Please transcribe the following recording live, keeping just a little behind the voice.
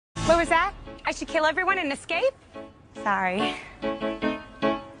What was that? I should kill everyone and escape? Sorry.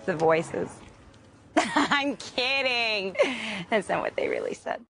 The voices. I'm kidding. That's not what they really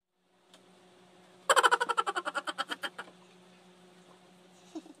said.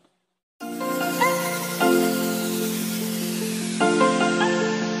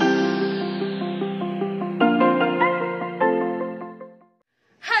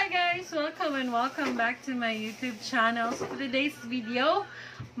 Welcome back to my YouTube channel. So for today's video,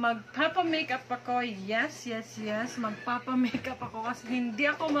 magpapa-makeup ako. Yes. Magpapa-makeup ako kasi hindi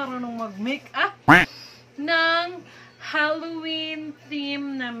ako marunong mag-makeup ng Halloween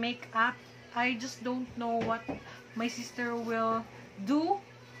theme na makeup. I just don't know what my sister will do.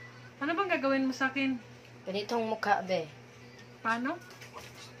 Ano bang gagawin mo sa akin? Ganitong mukha, be. Paano?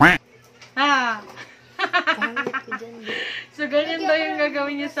 So, ganyan daw yung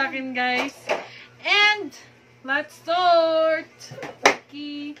gagawin niya sa akin, guys. And, let's start!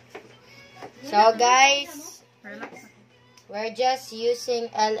 Okay. So, guys, we're just using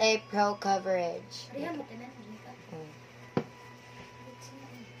LA Pro coverage.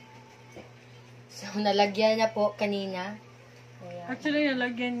 So, nalagyan na po kanina. Actually,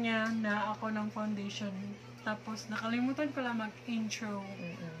 nalagyan niya na ako ng foundation. Tapos, nakalimutan ko lang mag-intro.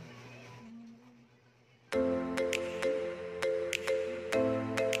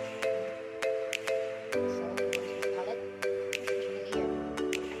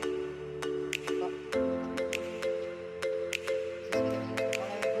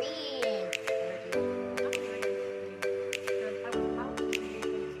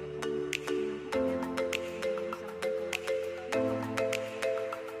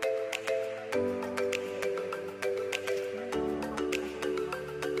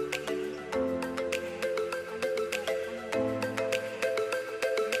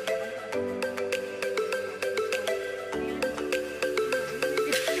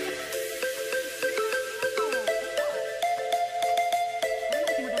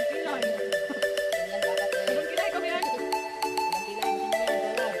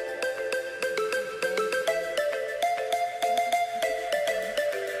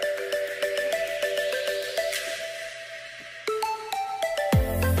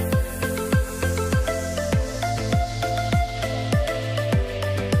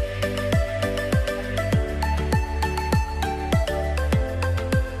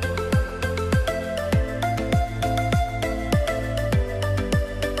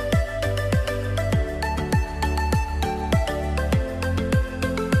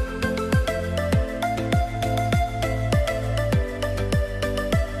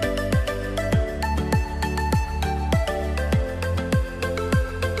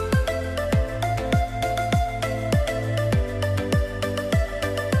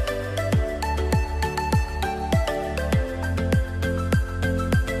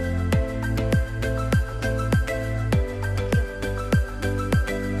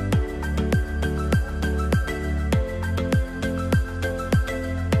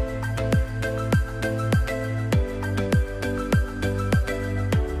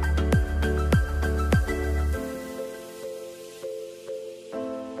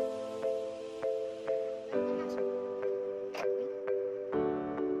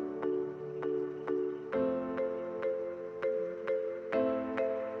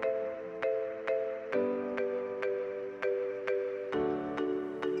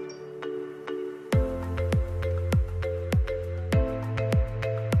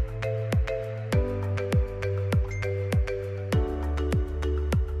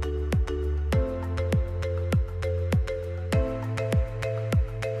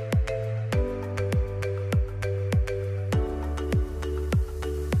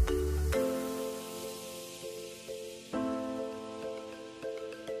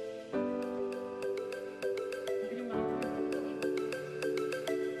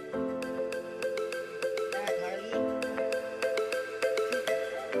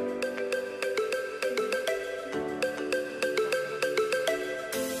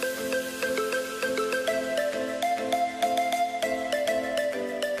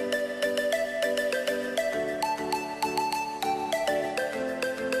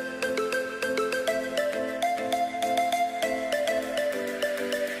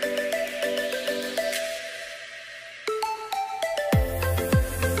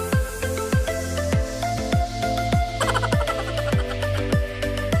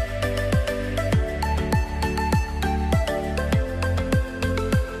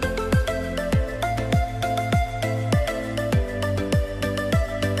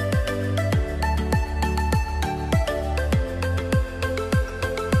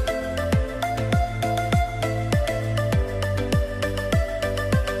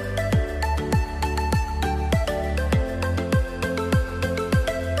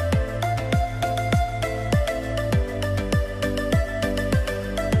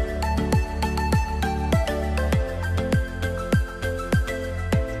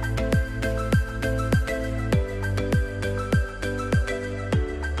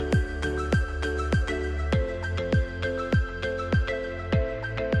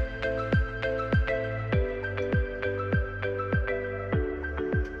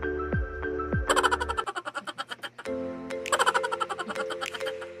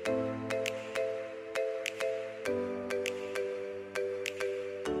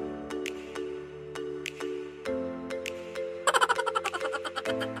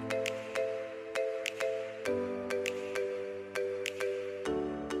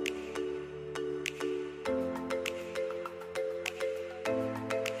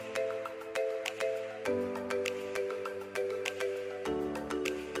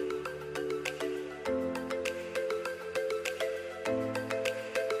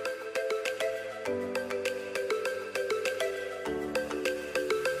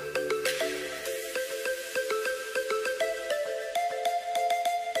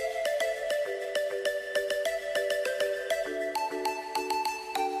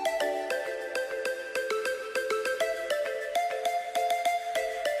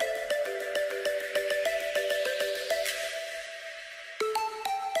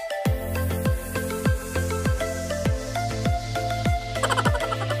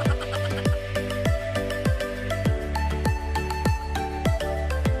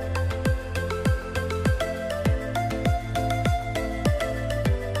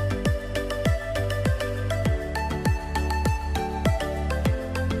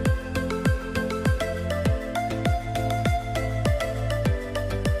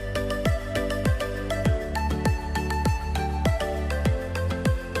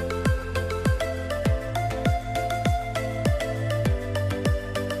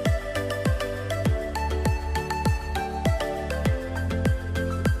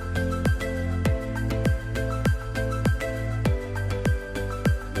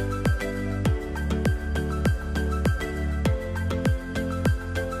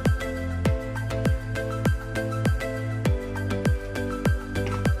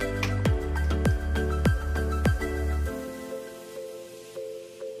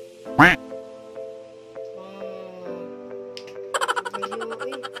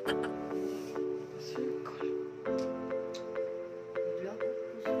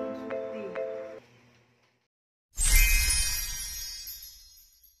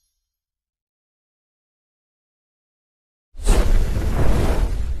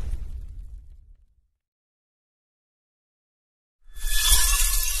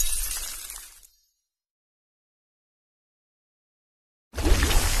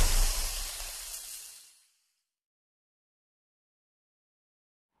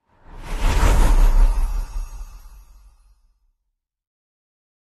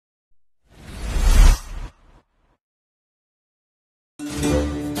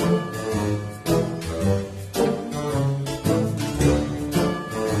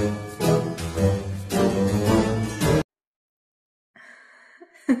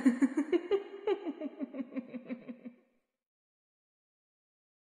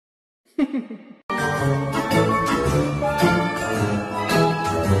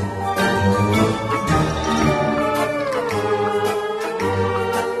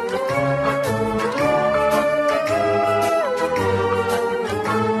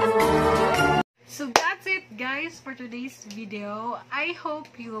 So that's it, guys, for today's video. I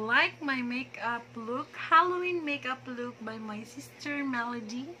hope you like my makeup look, Halloween makeup look by my sister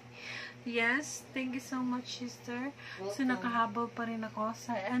Melody. Yes, thank you so much, sister. So nakahabol pa rin ako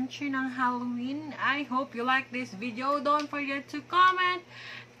sa entry ng Halloween. I hope you like this video. Don't forget to comment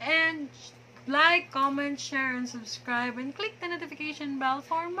and like, comment, share, and subscribe, and click the notification bell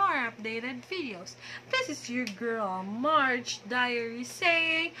for more updated videos. This is your girl, Mharj Diaries,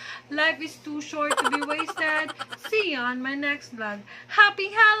 saying, life is too short to be wasted. See you on my next vlog. Happy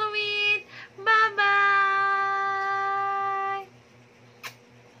Halloween! Bye-bye!